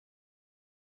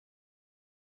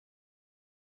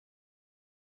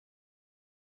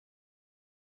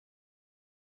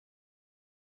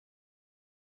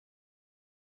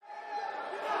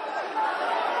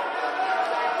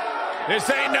This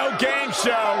ain't no game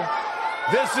show.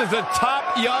 This is a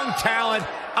top young talent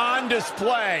on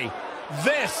display.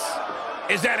 This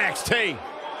is NXT.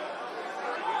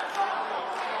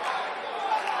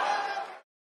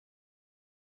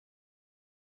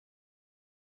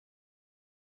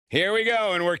 Here we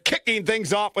go, and we're kicking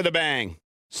things off with a bang.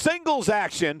 Singles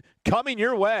action coming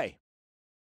your way.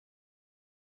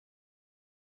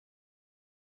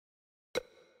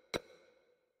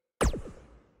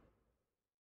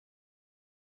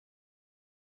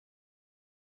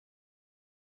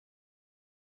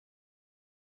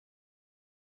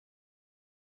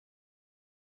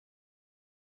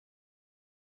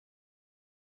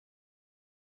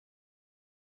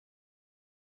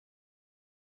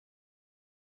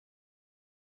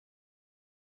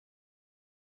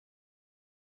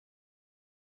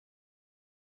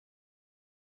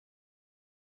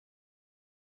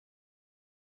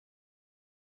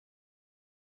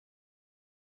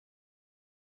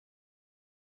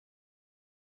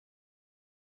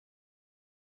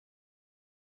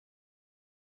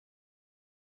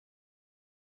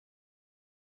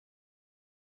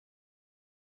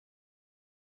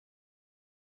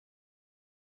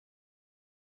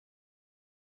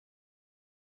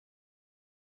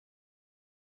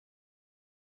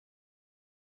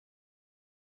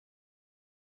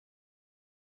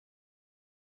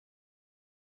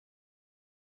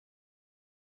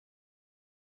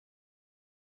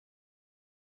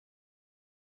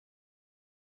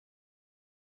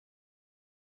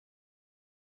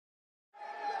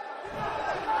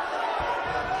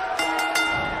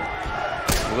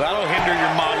 Well, that'll hinder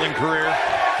your modeling career.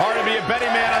 Hard to be a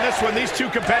betting man on this one. These two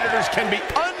competitors can be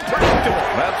unpredictable.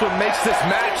 That's what makes this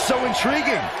match so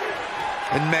intriguing.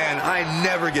 And man, I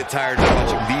never get tired of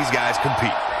watching these guys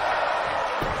compete.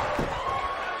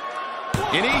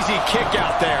 An easy kick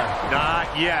out there.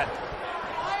 Not yet.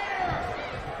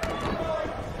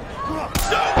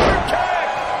 Super kick!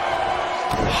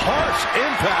 Harsh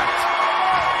impact.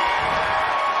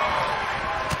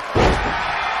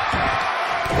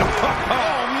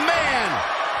 Oh, man!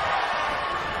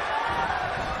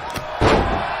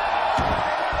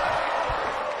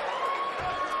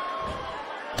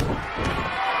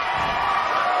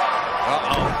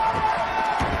 Uh-oh.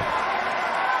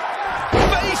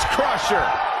 Face crusher!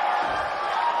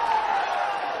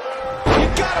 You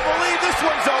gotta believe this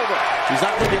one's over! He's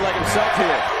not looking like himself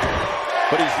here,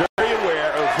 but he's very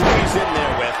aware of who he's in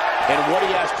there with and what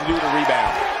he has to do to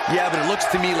rebound. Yeah, but it looks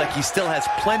to me like he still has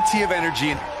plenty of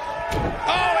energy and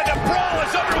Oh, and the brawl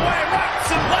is underway.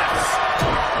 Rights and lefts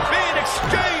being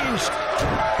exchanged.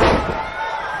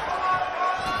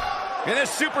 And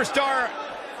this superstar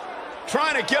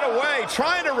trying to get away,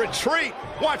 trying to retreat.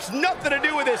 Wants nothing to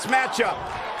do with this matchup.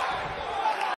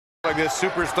 Like this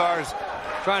superstar's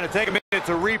trying to take a minute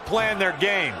to replan their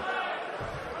game.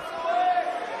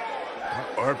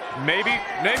 Or maybe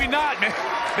not.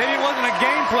 Maybe it wasn't a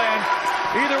game plan.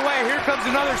 Either way, here comes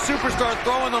another superstar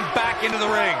throwing them back into the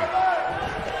ring.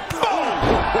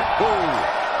 Boom!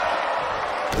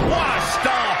 What a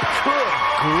stomp! Good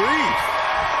grief!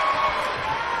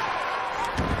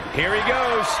 Here he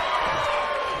goes.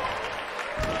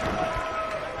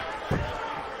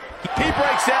 He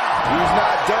breaks out. he's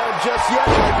not done just yet,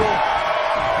 Michael.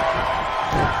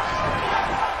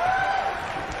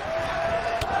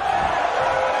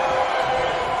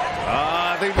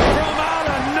 They threw him out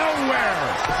of nowhere.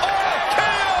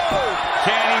 Oh,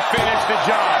 can he finish the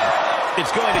job?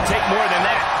 It's going to take more than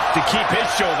that to keep his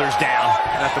shoulders down.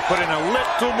 Have to put in a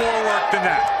little more work than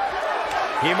that.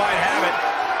 He might have it.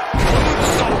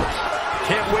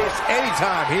 Can't waste any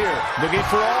time here. Looking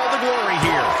for all the glory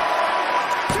here.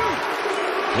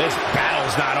 This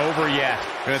battle's not over yet.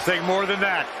 Gonna take more than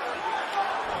that.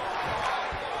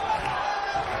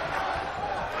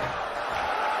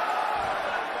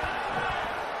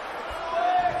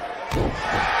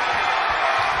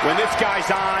 When this guy's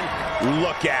on,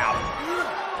 look out.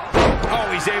 Oh,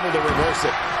 he's able to reverse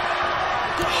it.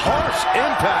 Harsh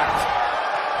impact.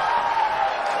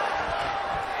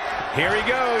 Here he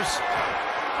goes.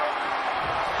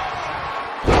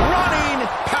 Running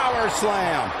power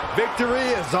slam. Victory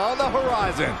is on the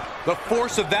horizon. The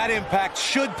force of that impact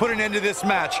should put an end to this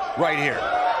match right here.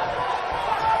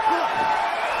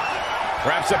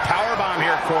 Perhaps a power bomb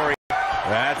here, Corey.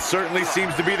 That certainly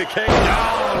seems to be the case.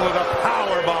 Down with a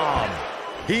power bomb.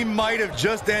 He might have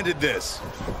just ended this.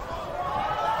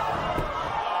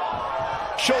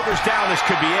 Shoulders down, this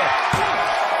could be it.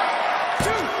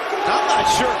 I'm not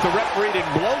sure if the referee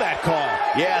didn't blow that call.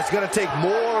 Yeah, it's going to take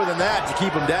more than that to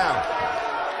keep him down.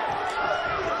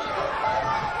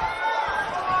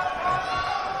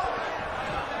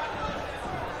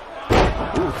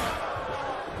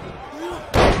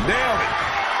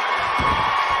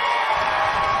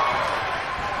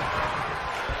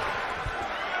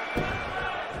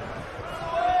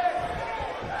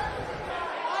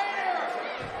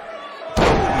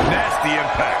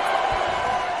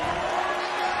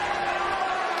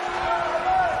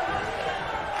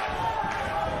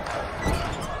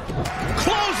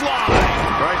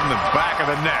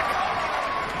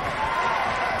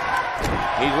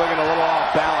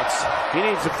 He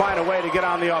needs to find a way to get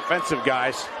on the offensive,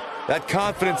 guys. That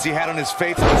confidence he had on his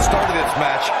face at the start of this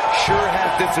match sure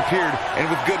has disappeared, and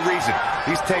with good reason.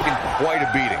 He's taken quite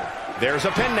a beating. There's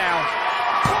a pin now.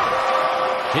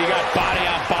 He got body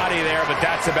on body there, but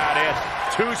that's about it.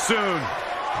 Too soon.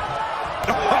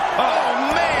 Oh,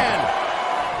 man!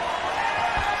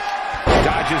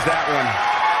 Dodges that one.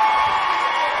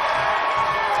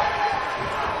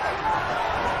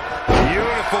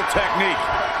 Beautiful technique.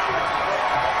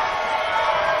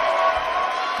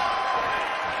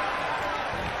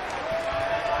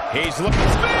 He's looking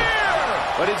spear!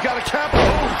 But he's got a cap.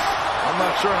 I'm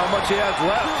not sure how much he has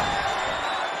left.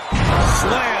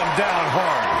 Slam down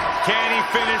hard. Can he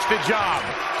finish the job?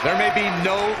 There may be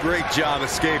no great job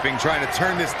escaping, trying to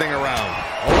turn this thing around.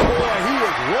 Oh boy, he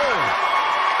is rolling.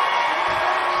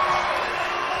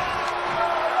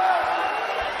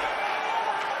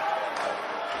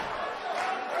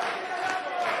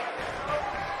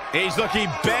 He's looking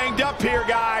banged up here,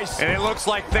 guys. And it looks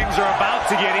like things are about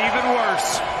to get even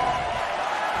worse.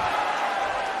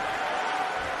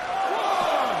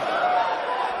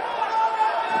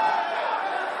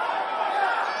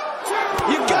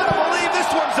 You gotta believe this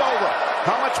one's over.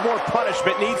 How much more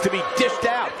punishment needs to be dished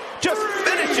out? Just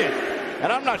finish it.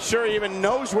 And I'm not sure he even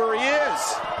knows where he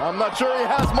is. I'm not sure he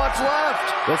has much left.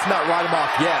 Let's not write him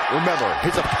off yet. Remember,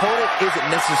 his opponent isn't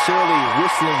necessarily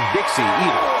whistling Dixie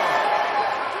either.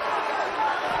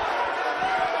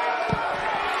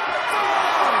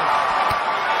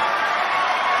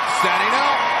 Standing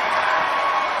up.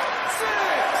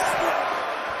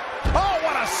 Oh,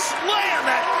 what a slam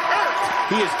that hurt.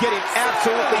 He is getting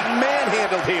absolutely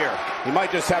manhandled here. He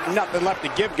might just have nothing left to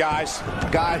give, guys.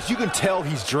 Guys, you can tell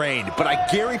he's drained, but I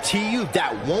guarantee you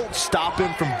that won't stop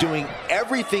him from doing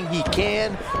everything he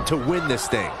can to win this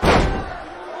thing.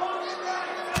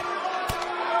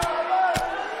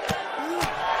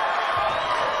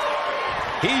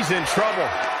 He's in trouble.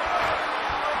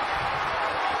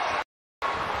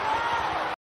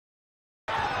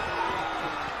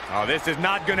 Oh, this is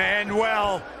not going to end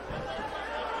well.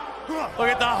 Look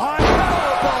at the high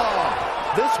ball.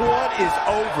 This one is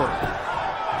over.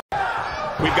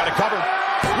 We've got it covered.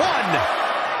 1,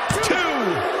 2,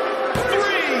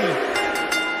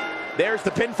 3. There's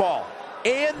the pinfall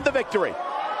and the victory.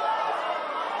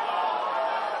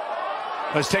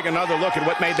 Let's take another look at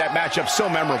what made that matchup so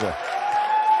memorable.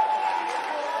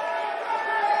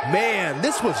 Man,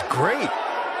 this was great.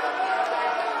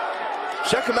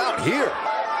 Check him out here.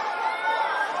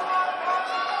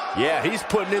 Yeah, he's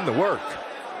putting in the work.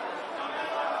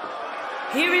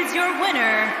 Here is your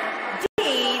winner,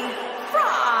 Dean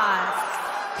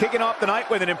Frost. Kicking off the night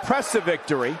with an impressive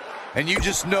victory. And you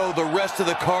just know the rest of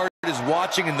the card is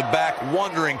watching in the back,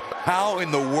 wondering how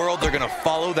in the world they're going to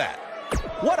follow that.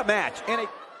 What a match. And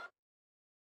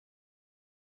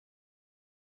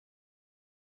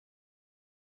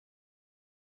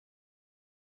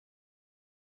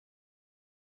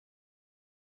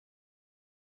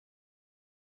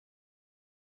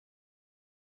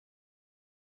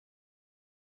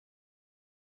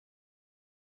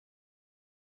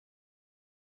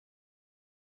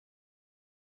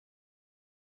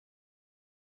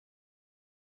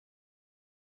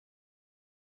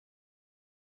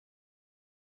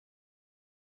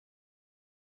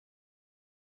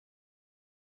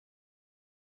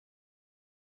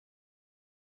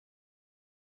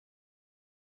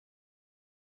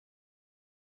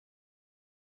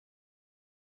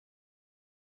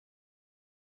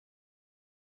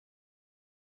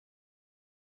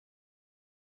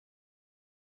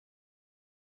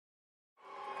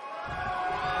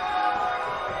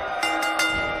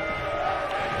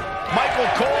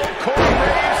Michael Cole, Corey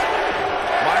Graves,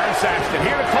 Myron Saxton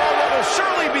here to call what will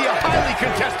surely be a highly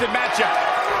contested matchup.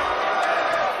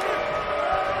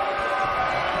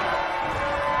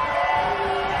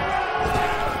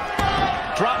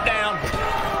 Drop down.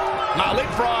 Now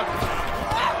leapfrog.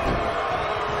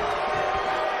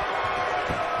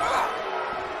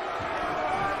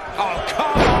 Oh,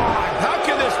 come on. How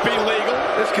can this be legal?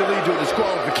 This could lead to a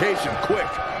disqualification quick.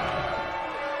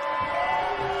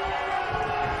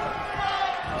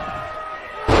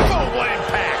 What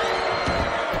impact!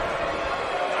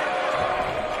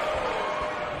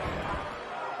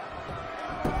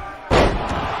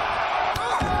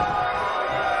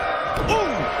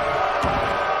 Ooh!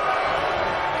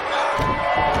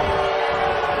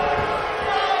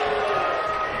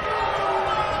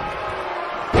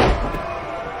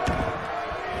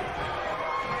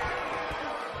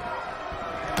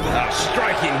 A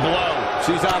striking blow.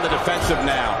 She's on the defensive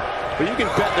now. but you can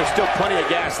bet there's still plenty of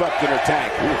gas left in her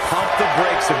tank. Ooh, pump the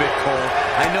brakes a bit, Cole.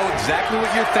 I know exactly what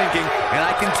you're thinking, and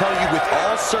I can tell you with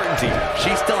all certainty,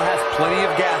 she still has plenty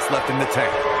of gas left in the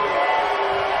tank.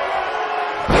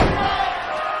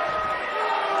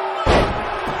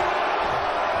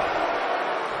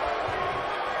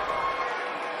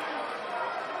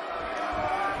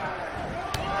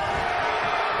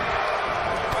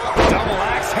 Double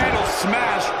axe handle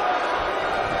smash.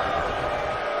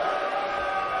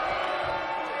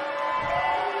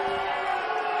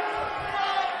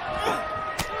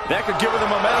 That could give her the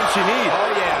momentum she needs.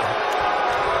 Oh, yeah.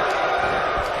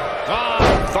 Ah,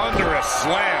 thunderous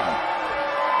slam.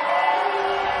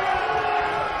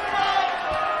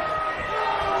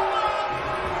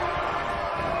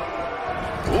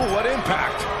 Ooh, what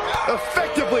impact.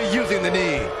 Effectively using the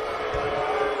knee.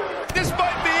 This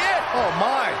might be it. Oh,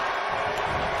 my.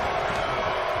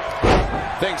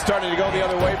 Things starting to go the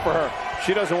other way for her.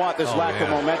 She doesn't want this lack of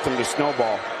momentum to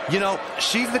snowball. You know,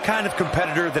 she's the kind of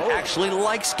competitor that actually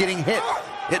likes getting hit.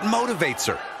 It motivates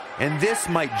her. And this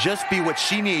might just be what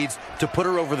she needs to put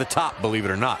her over the top, believe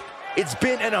it or not. It's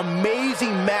been an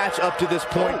amazing match up to this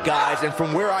point, guys. And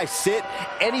from where I sit,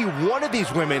 any one of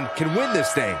these women can win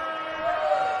this thing.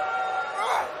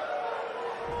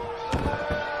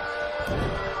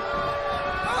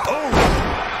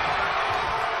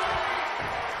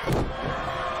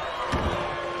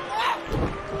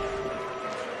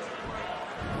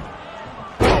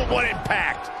 What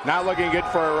impact. Not looking good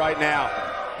for her right now.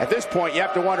 At this point, you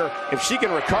have to wonder if she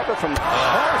can recover from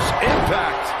Harsh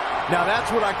impact. Now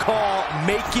that's what I call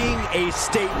making a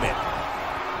statement.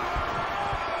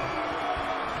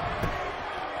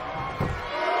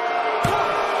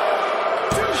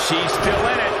 She's still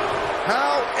in it.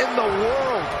 How in the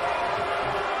world?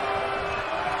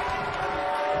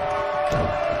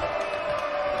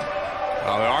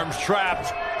 Oh, the arm's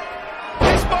trapped.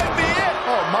 This might be it.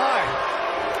 Oh, my.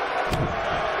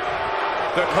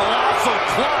 The colossal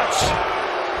clutch.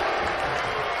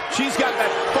 She's got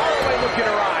that faraway look in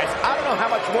her eyes. I don't know how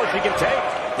much more she can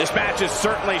take. This match is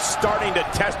certainly starting to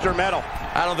test her mettle.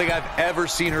 I don't think I've ever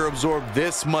seen her absorb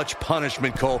this much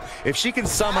punishment, Cole. If she can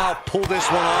somehow pull this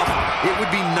one off, it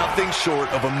would be nothing short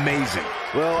of amazing.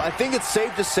 Well, I think it's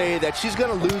safe to say that she's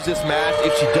going to lose this match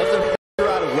if she doesn't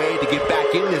figure out a way to get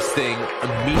back in this thing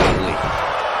immediately.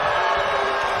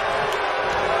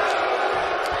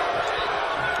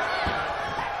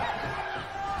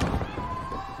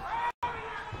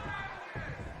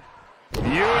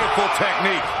 Beautiful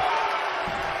technique.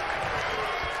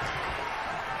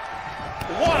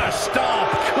 What a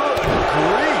stomp. Good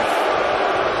grief.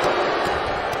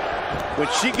 When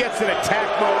she gets in attack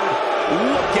mode,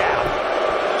 look out.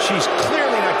 She's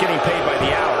clearly not getting paid by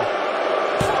the hour.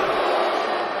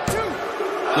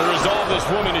 The resolve this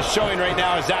woman is showing right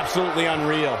now is absolutely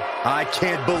unreal. I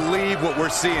can't believe what we're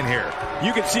seeing here.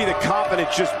 You can see the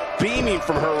confidence just beaming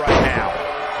from her right now.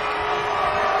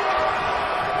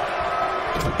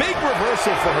 Big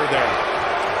reversal for her there.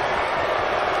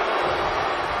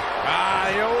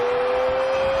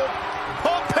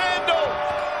 Pump handle.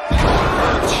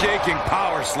 Shaking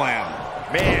power slam.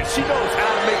 Man, she knows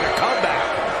how to make a comeback.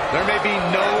 There may be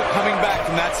no coming back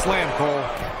from that slam, Cole.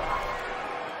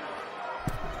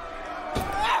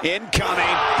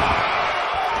 Incoming.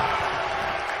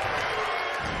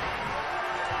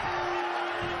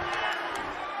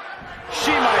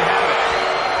 She might have it.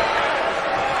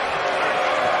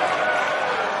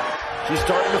 She's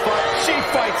starting to fight. She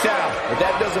fights out. But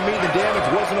that doesn't mean the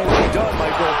damage wasn't already done,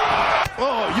 Michael.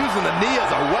 Oh, using the knee as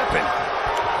a weapon.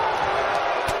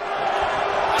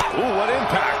 Ooh, what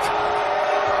impact.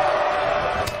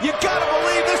 You gotta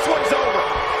believe this one's over.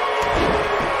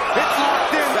 It's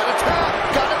locked in. Got a tap.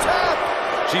 Got a tap.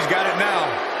 She's got it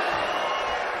now.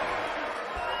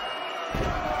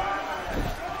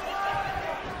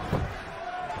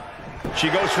 She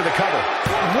goes for the cover.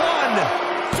 1,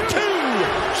 2.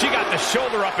 She got the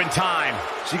shoulder up in time.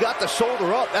 She got the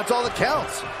shoulder up. That's all that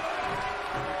counts.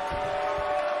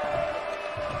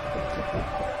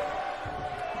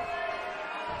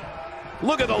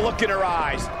 Look at the look in her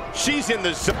eyes. She's in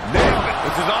the zone.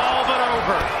 This is all but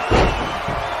over.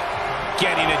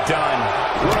 Getting it done.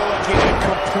 We're looking at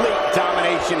complete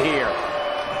domination here.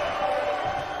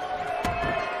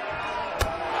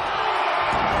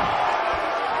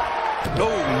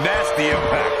 Oh, nasty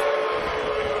impact.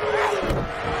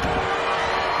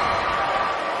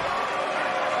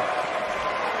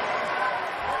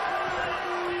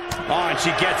 Oh, and she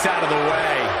gets out of the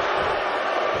way.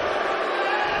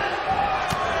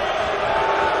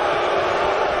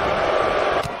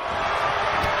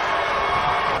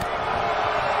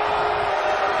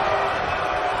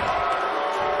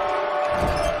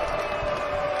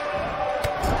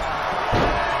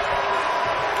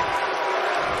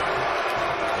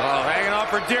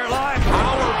 for dear life.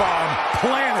 Powerbomb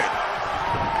planted.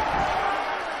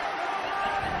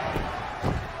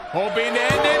 Hoping to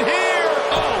end it here.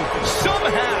 Oh,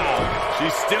 somehow.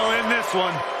 She's still in this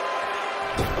one.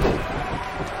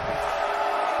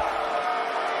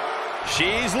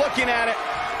 She's looking at it.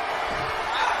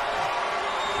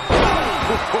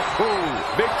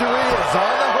 Victory is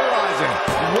on the horizon.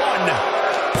 1,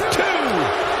 2.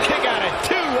 Kick out at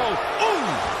 2. Oh, ooh.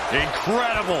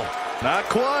 Incredible. Not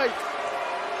quite.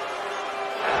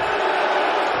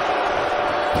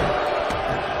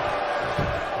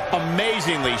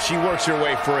 Amazingly, she works her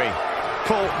way free.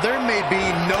 Cole, there may be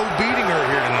no beating her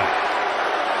here tonight.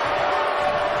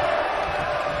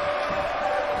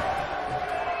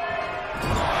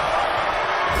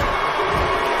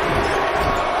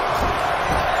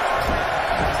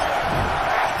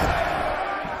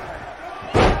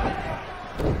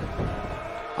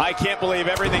 I can't believe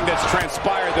everything that's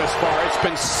transpired thus far. It's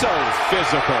been so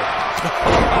physical.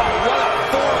 Oh, what a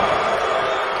forearm.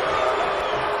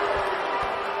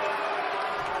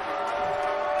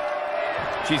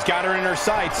 She's got her in her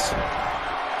sights.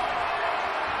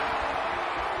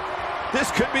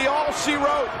 This could be all she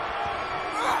wrote.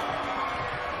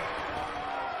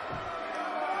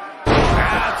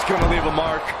 That's going to leave a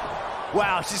mark.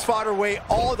 Wow, she's fought her way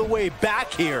all the way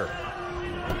back here.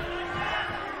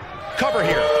 Cover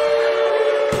here.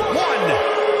 1,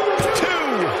 2,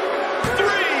 3.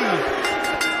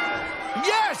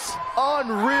 Yes!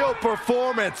 Unreal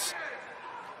performance.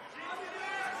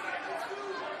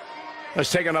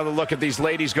 Let's take another look at these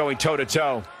ladies going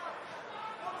toe-to-toe.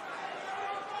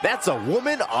 That's a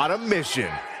woman on a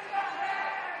mission.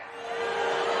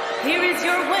 Here is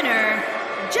your winner,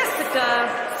 Jessica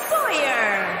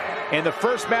Sawyer. And the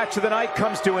first match of the night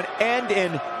comes to an end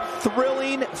in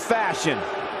thrilling fashion.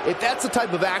 If that's the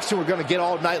type of action we're going to get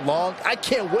all night long, I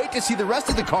can't wait to see the rest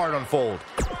of the card unfold.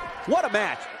 What a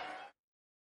match.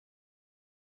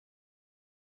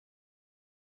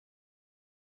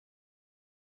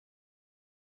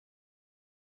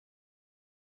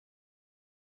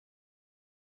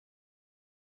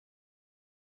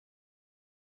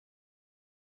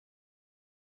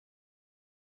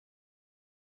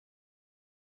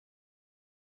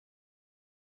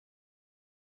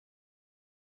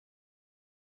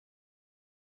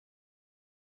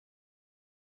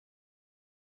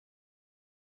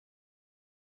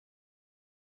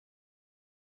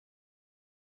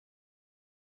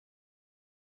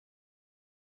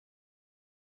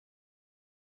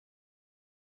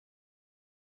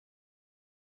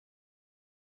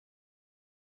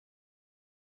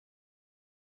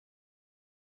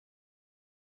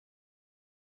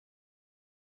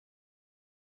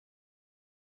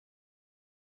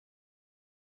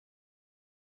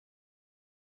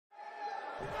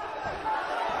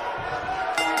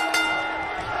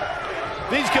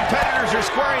 These competitors are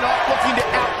squaring off, looking to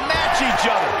outmatch each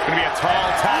other. It's going to be a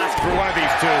tall task for one of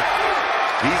these two.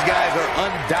 These guys are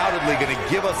undoubtedly going to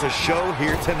give us a show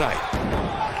here tonight.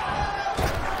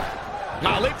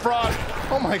 Leapfrog.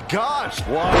 Oh my gosh.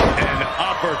 What an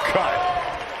uppercut.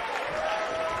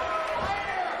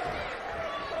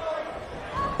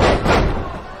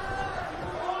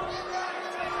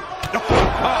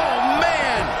 Oh,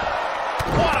 man.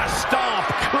 What a stomp.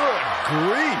 Good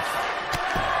grief.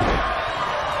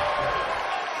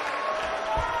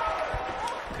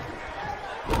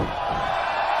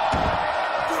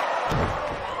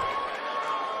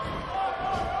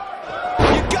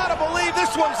 You gotta believe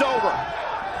this one's over.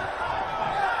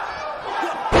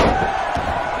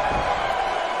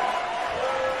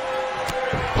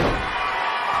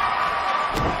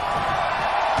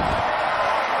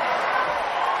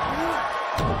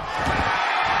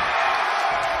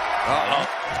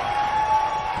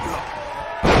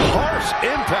 Harsh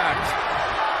impact.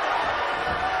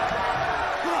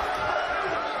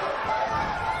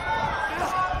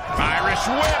 Irish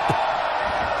whip.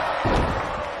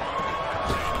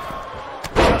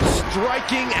 Just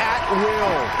striking at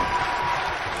will.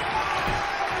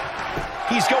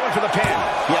 He's going for the pin.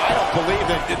 Yeah, I don't believe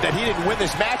that he didn't win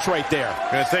this match right there.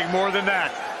 Gonna take more than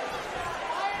that.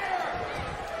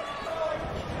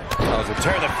 Oh, to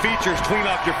tear the features clean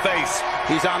off your face.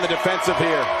 He's on the defensive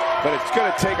here, but it's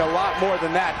going to take a lot more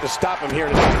than that to stop him here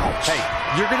tonight. Hey,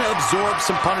 you're going to absorb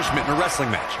some punishment in a wrestling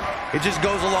match. It just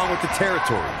goes along with the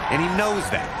territory, and he knows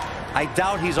that. I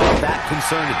doubt he's all that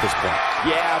concerned at this point.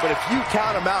 Yeah, but if you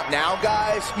count him out now,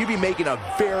 guys, you'd be making a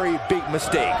very big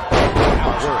mistake.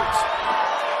 Words.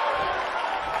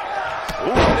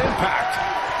 Ooh, an impact.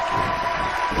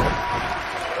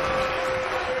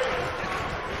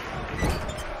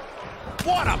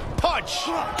 What a punch. punch.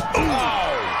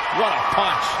 Oh, what a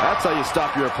punch. That's how you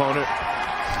stop your opponent.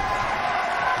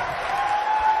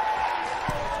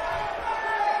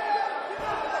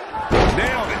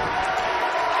 Nailed it.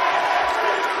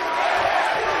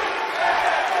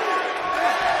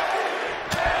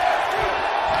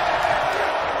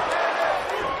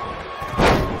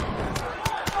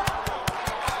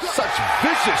 Such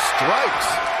vicious strikes.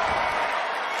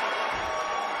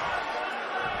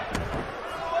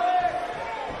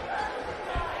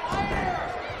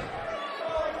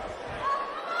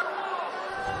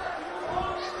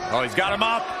 Oh, he's got him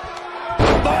up.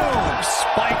 Boom!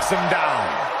 Spikes him down.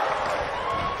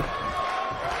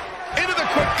 Into the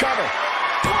quick cover.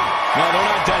 No, they're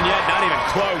not done yet. Not even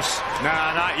close.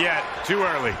 Nah, not yet. Too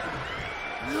early.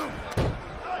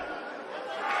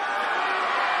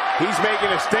 He's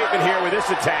making a statement here with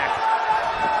this attack.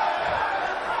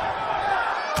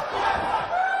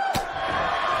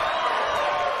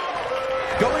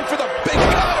 Going for the big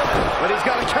cover. But he's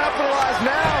got to capitalize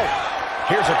now.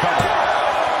 Here's a cover.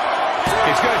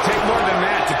 It's going to take more than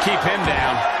that to keep him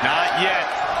down. Not yet.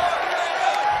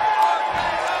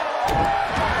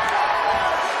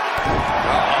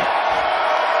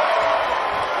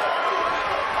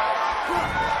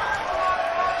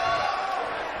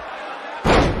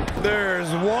 There's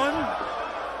one.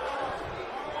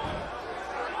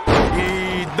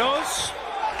 Y dos.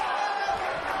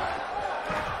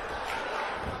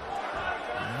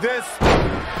 This.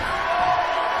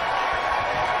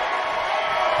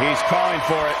 He's calling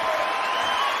for it.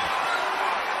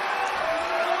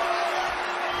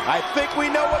 I think we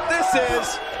know what this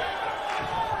is.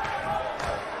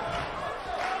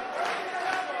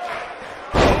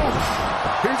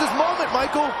 Here's his moment,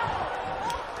 Michael.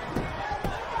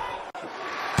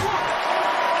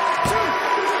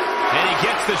 And he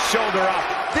gets the shoulder up.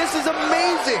 This is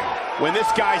amazing. When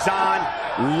this guy's on,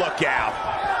 look out.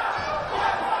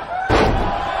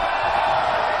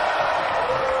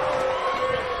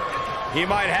 He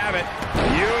might have it.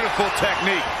 Beautiful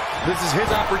technique. This is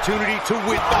his opportunity to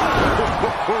win.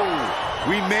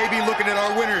 We may be looking at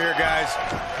our winner here, guys.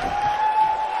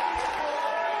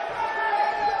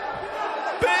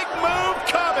 Big move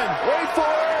coming. Wait for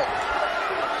it.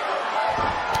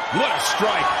 What a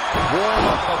strike. Warm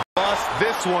up a bust.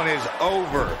 This one is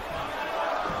over.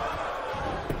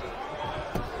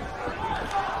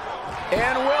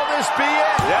 And will this be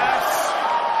it? Yes.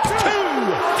 Two.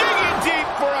 Digging deep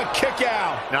for a kick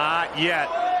out. Not yet.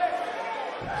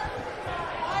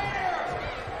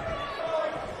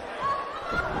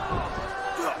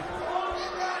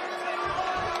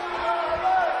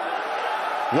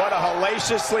 What a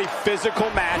hellaciously physical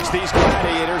match these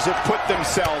gladiators have put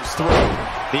themselves through.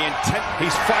 The intent,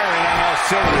 He's firing on all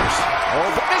cylinders.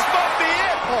 oh, this might be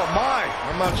it. Oh, my.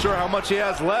 I'm not sure how much he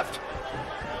has left.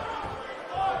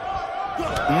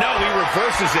 No, he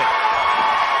reverses it.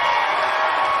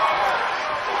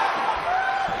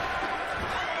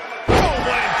 Oh,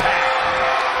 what impact.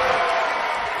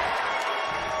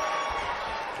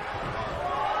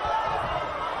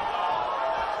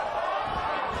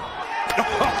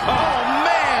 Oh,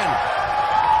 man.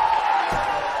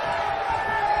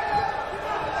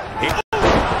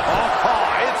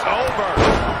 It's over.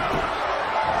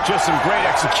 Just some great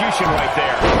execution right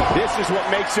there. This is what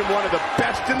makes him one of the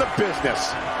best in the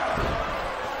business.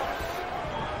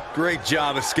 Great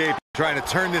job escaping, trying to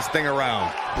turn this thing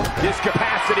around. This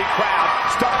capacity crowd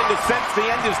starting to sense the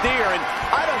end is near, and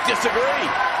I don't disagree.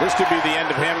 This could be the end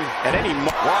of him at any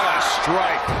moment. What a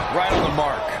strike. Right on the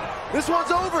mark. This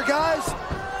one's over, guys.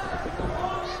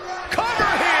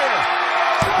 Cover here.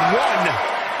 1,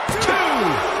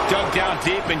 2. Dug down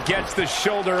deep and gets the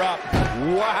shoulder up.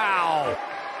 Wow.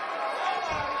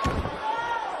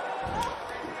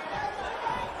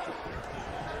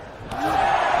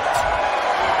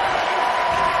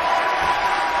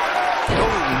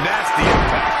 Oh, nasty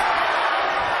impact.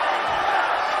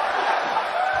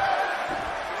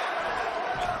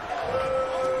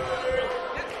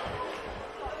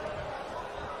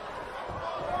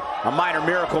 A minor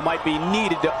miracle might be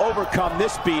needed to overcome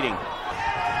this beating.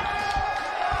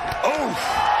 Oof.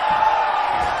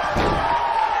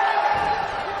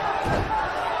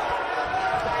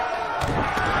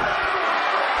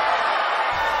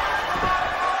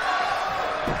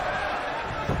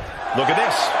 Look at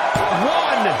this.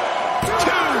 1,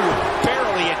 2.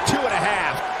 Barely at 2.5.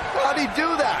 How'd he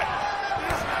do that?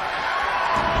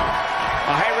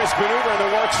 A high-risk maneuver in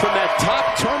the works from that top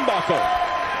turnbuckle.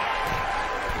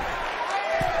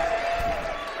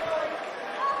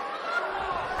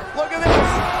 Look at this.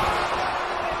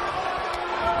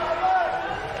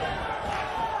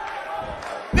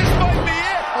 This might be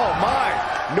it. Oh, my.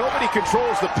 Nobody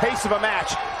controls the pace of a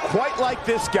match quite like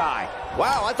this guy.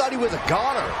 Wow, I thought he was a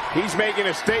goner. He's making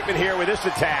a statement here with this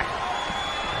attack.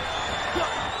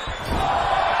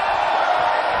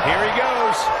 Here he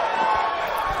goes.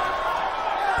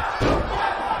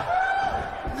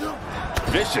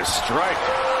 Vicious strike.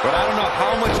 But I don't know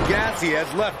how much gas he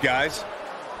has left, guys.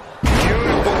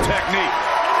 Beautiful technique.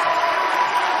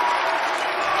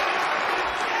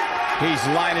 He's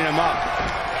lining him up.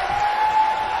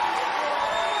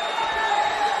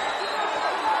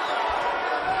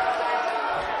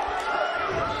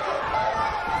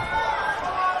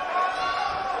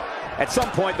 At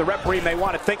some point, the referee may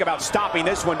want to think about stopping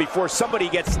this one before somebody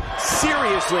gets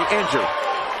seriously injured.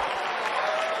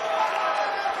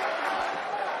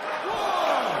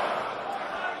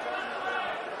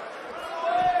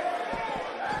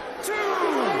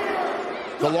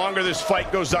 The longer this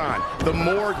fight goes on, the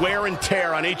more wear and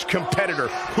tear on each competitor.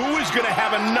 Who is going to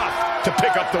have enough to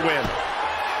pick up the win?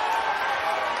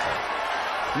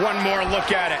 One more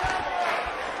look at it.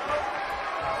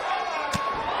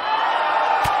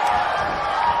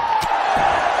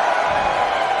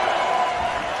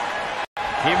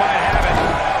 He might have it.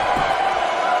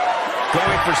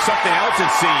 Going for something else, it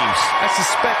seems. I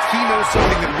suspect he knows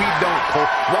something that we don't, Cole.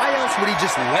 Why else would he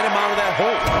just let him out of that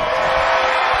hole?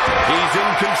 He's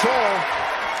in control.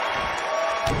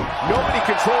 Nobody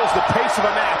controls the pace of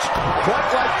a match quite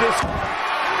like this.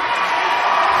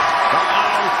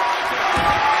 Uh-oh.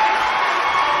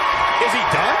 Is he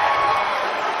done?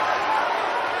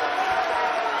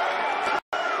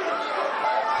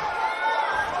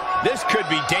 This could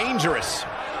be dangerous.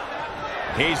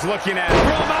 He's looking at it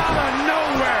from out of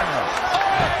nowhere.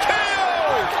 Oh, KO!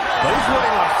 But he's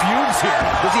running on fumes here.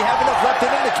 Does he have enough left in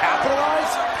him to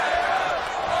capitalize?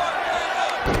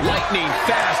 Lightning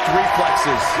fast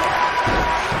reflexes.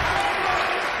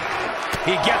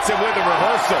 He gets it with a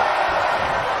reversal.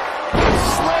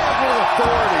 Slam with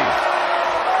authority.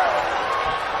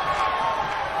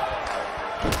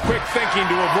 Quick thinking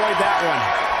to avoid that one.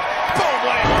 Boom,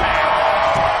 what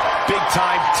impact. Big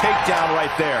time takedown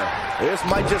right there. This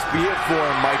might just be it for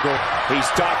him, Michael. He's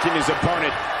stalking his opponent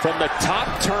from the top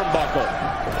turnbuckle.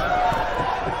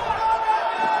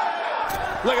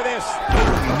 Look at this.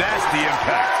 Nasty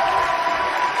impact.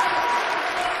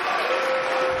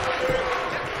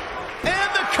 And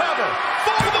the cover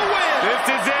for the win.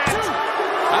 This is it.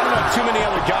 I don't know too many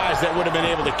other guys that would have been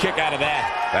able to kick out of that.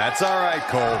 That's all right,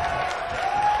 Cole.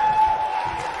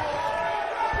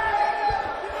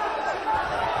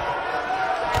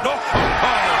 No.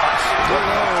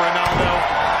 Hello, Ronaldo.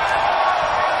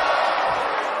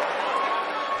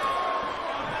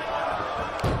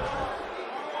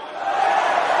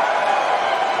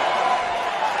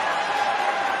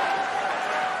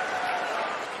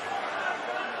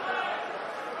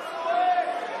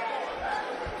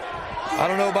 I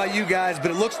don't know about you guys,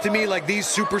 but it looks to me like these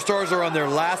superstars are on their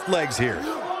last legs here.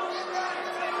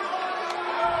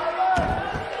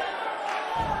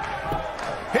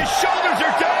 His shoulders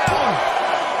are down.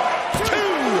 2.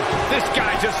 This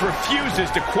guy just refuses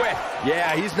to quit.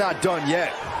 Yeah, he's not done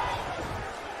yet.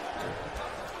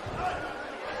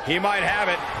 He might have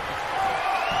it.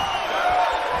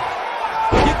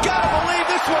 You gotta believe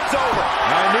this one's over.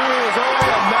 I knew it was only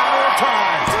a matter of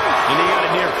time. And he got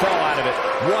a near fall out of it.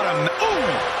 What a... Ooh!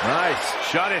 Nice.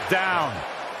 Shut it down.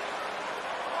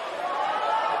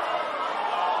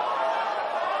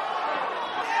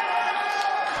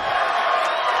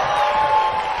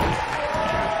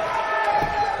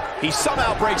 He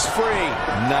somehow breaks free.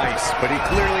 Nice, but he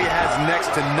clearly has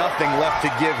next to nothing left to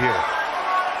give here.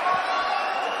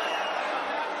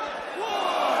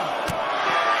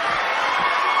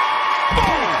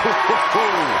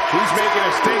 He's making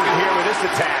a statement here with this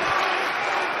attack.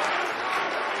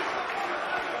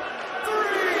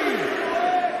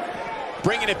 3.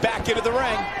 Bringing it back into the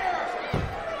ring.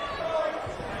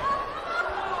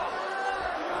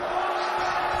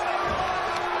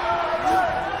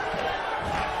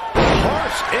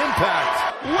 Harsh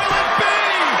impact. Will it be?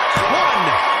 1,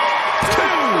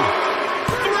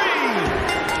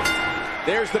 2, 3.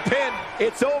 There's the pin.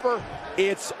 It's over.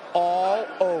 It's all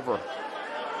over.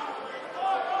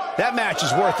 That match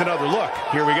is worth another look.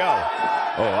 Here we go.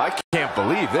 Oh, I can't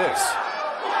believe this.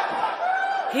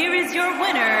 Here is your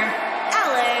winner,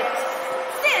 Alex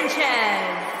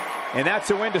Sanchez. And that's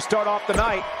a win to start off the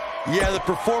night. Yeah, the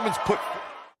performance put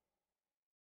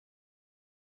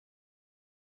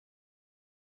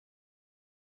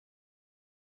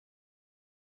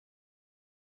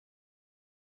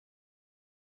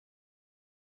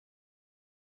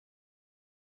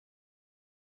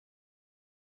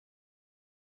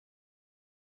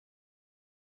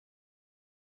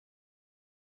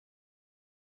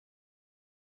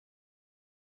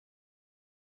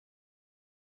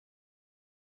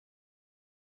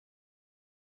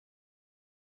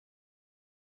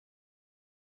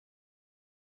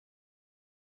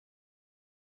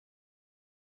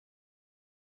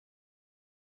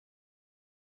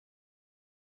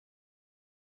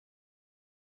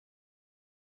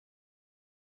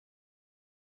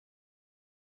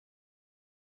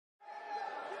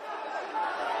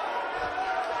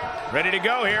Ready to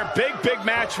go here. Big, big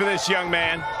match for this young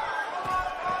man.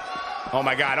 Oh,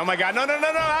 my God. Oh, my God. No, no,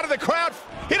 no, no. Out of the crowd.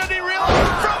 He doesn't even realize.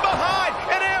 From behind.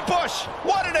 An ambush.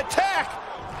 What an attack.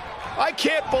 I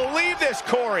can't believe this,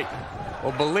 Corey.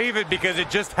 Well, believe it because it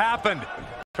just happened.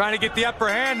 Trying to get the upper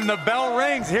hand and the bell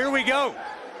rings. Here we go.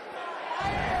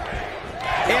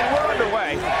 And we're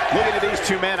underway. Looking at these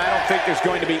two men, I don't think there's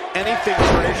going to be anything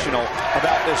traditional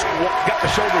about this. Got the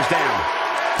shoulders down.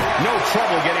 No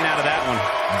trouble getting out of that one.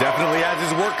 Definitely has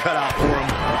his work cut out for him.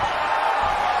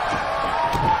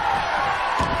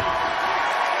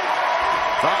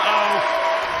 Uh-oh.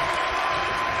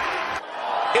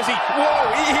 Is he?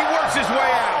 Whoa, he works his way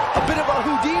out. A bit of a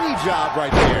Houdini job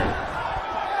right there.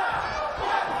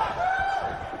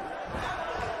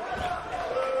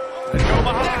 Go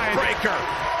behind. Neckbreaker.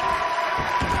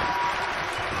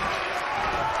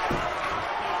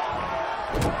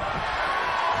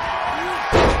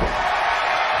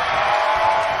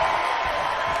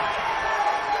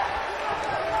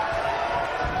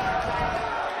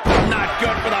 Not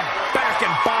good for the back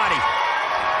and body.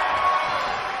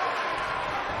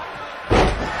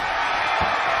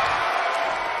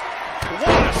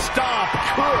 What a stomp.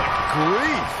 Good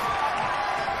grief.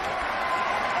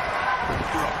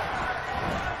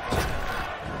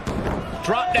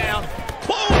 Drop down.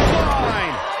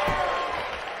 Clothesline.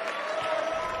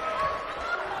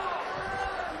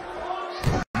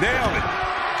 Nailed it.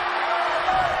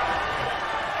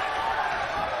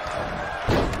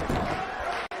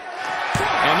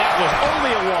 And that was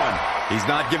only a one. He's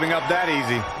not giving up that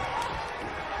easy.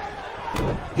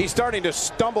 He's starting to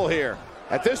stumble here.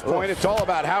 At this point, it's all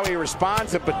about how he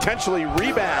responds and potentially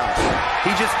rebounds.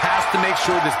 He just has to make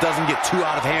sure this doesn't get too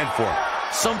out of hand for him.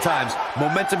 Sometimes,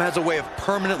 momentum has a way of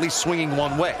permanently swinging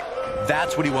one way.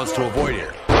 That's what he wants to avoid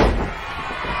here.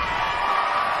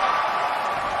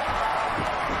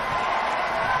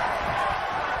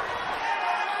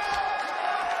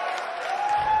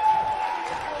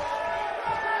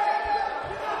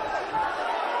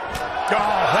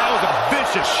 Oh, that was a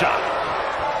vicious shot.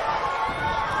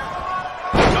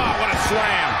 Oh, what a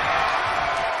slam.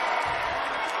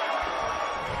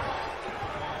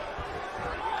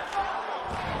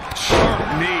 Sharp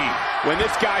knee. When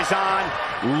this guy's on,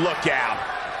 look out.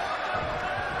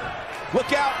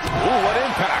 Look out. Ooh, what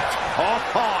impact. Oh,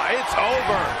 it's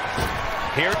over.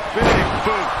 Here, big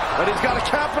boot. But he's got to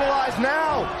capitalize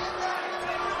now.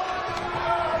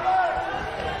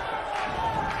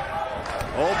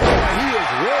 Oh, boy, he is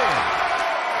rolling.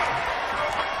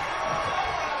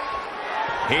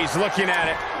 He's looking at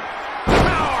it.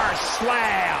 Power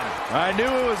slam. I knew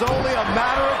it was only a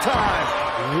matter of time.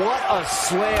 What a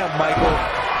slam, Michael.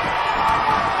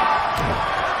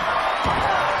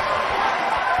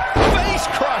 Face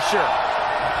crusher.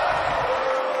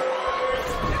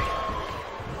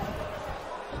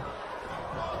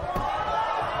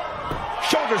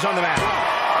 Shoulders on the mat.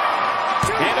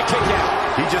 And a kick out.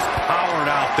 He just powered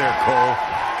out there, Cole.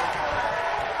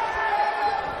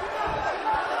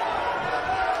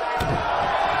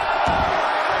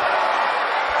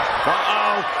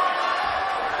 Uh-oh.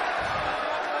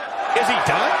 Is he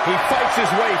done? He fights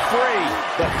his way free.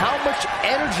 But how much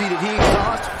energy did he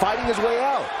exhaust fighting his way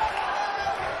out?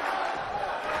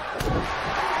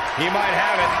 He might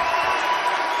have it.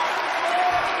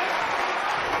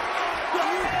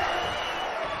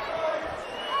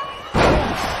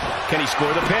 Can he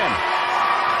score the pin?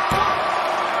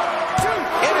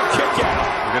 And a kick out.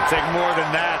 It's going to take more than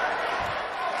that.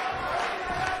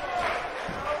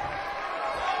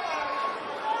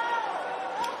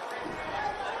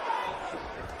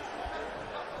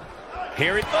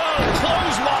 Here it goes.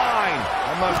 Clothesline.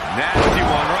 Nasty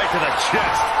one right to the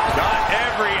chest. Not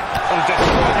every... Oh,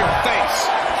 destroy your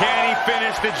face. Can he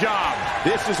finish the job?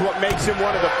 This is what makes him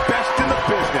one of the best in the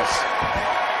business.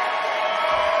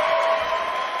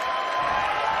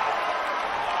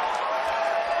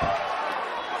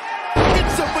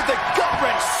 With the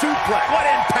gut-wrench suplex. What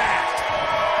impact.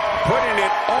 Putting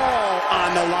it all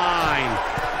on the line.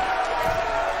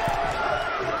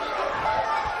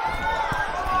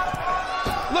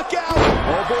 Look out.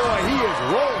 Oh, boy, he is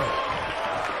rolling.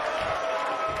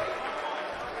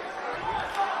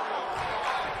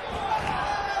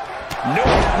 No,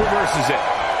 reverses it.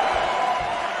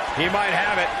 He might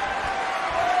have it.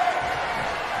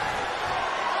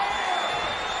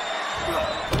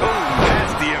 Oh,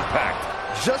 nasty impact.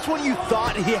 Just when you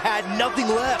thought he had nothing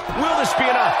left. Will this be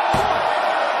enough?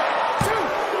 2,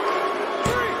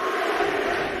 3.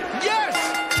 Yes!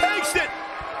 Takes it!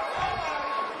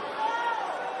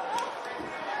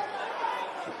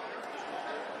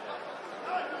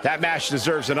 That match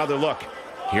deserves another look.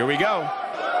 Here we go.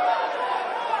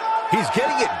 He's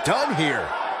getting it done here.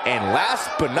 And last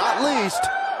but not least,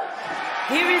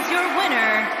 here is your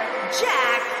winner,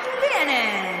 Jack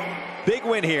Bannon. Big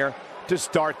win here to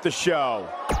start the show.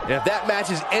 and if that match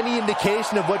is any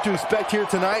indication of what to expect here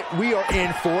tonight, we are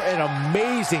in for an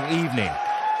amazing evening.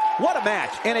 What a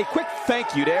match, and a quick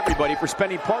thank you to everybody for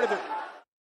spending part of their...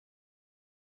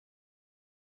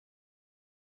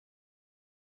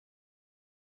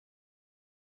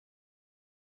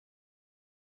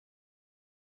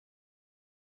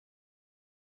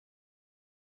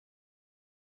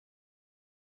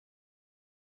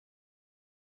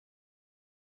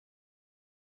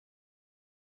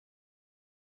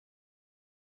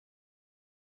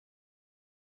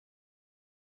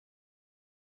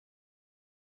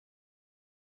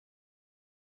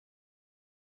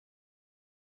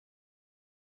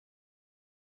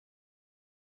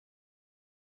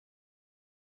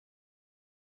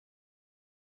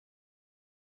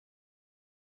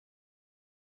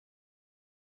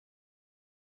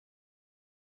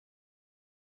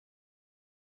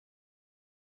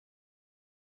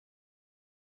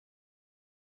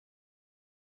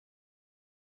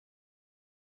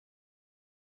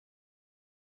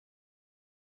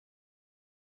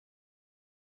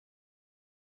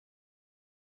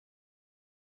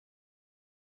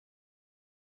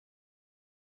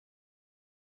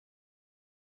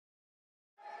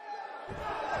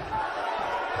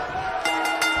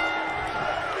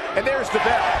 And there's the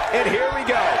bell. And here we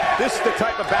go. This is the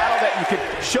type of battle that you can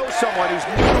show someone who's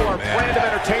new to our brand of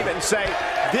entertainment and say,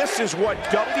 this is what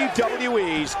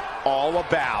WWE's all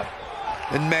about.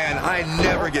 And man, I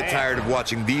never get tired of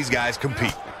watching these guys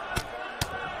compete.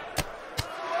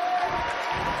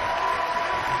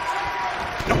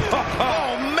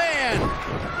 Oh, man!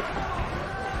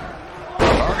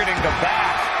 Targeting the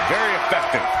back. Very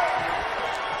effective.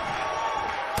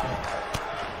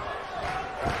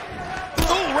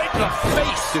 Ooh, right in the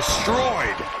face.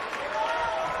 Destroyed.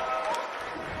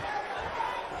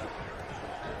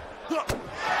 This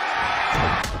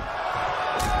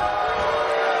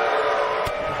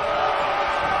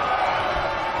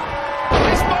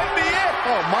might be it.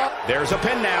 Oh, my. There's a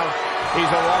pin now. He's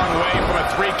a long way from a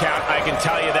 3 count, I can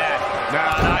tell you that. No,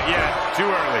 not yet. Too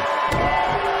early.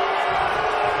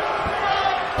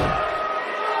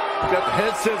 Got the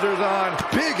head scissors on.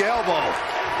 Big elbow.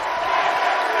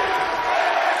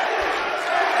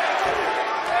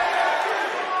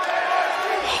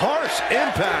 Harsh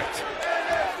impact.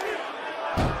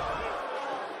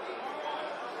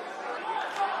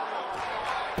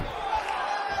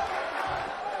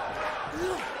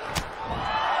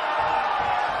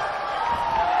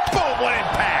 Boom, what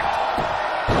impact.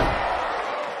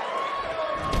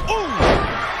 Ooh.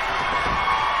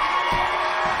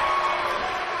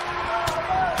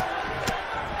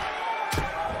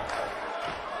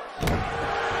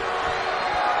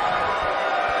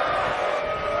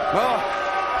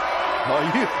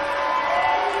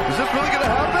 Is this really going to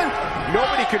happen?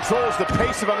 Nobody controls the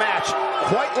pace of a match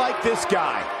quite like this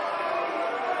guy.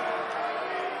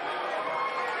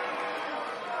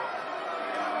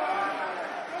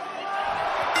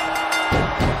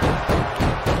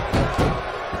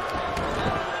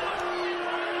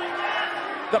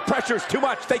 The pressure's too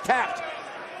much. They tapped.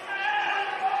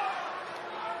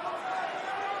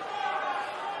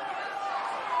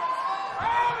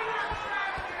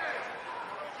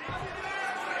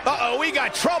 Uh-oh, we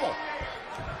got trouble.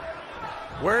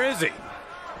 Where is he?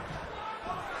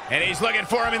 And he's looking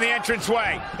for him in the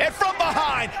entranceway. And from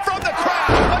behind, from the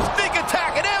crowd, a sneak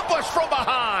attack, an ambush from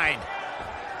behind.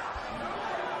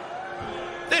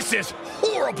 This is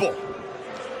horrible.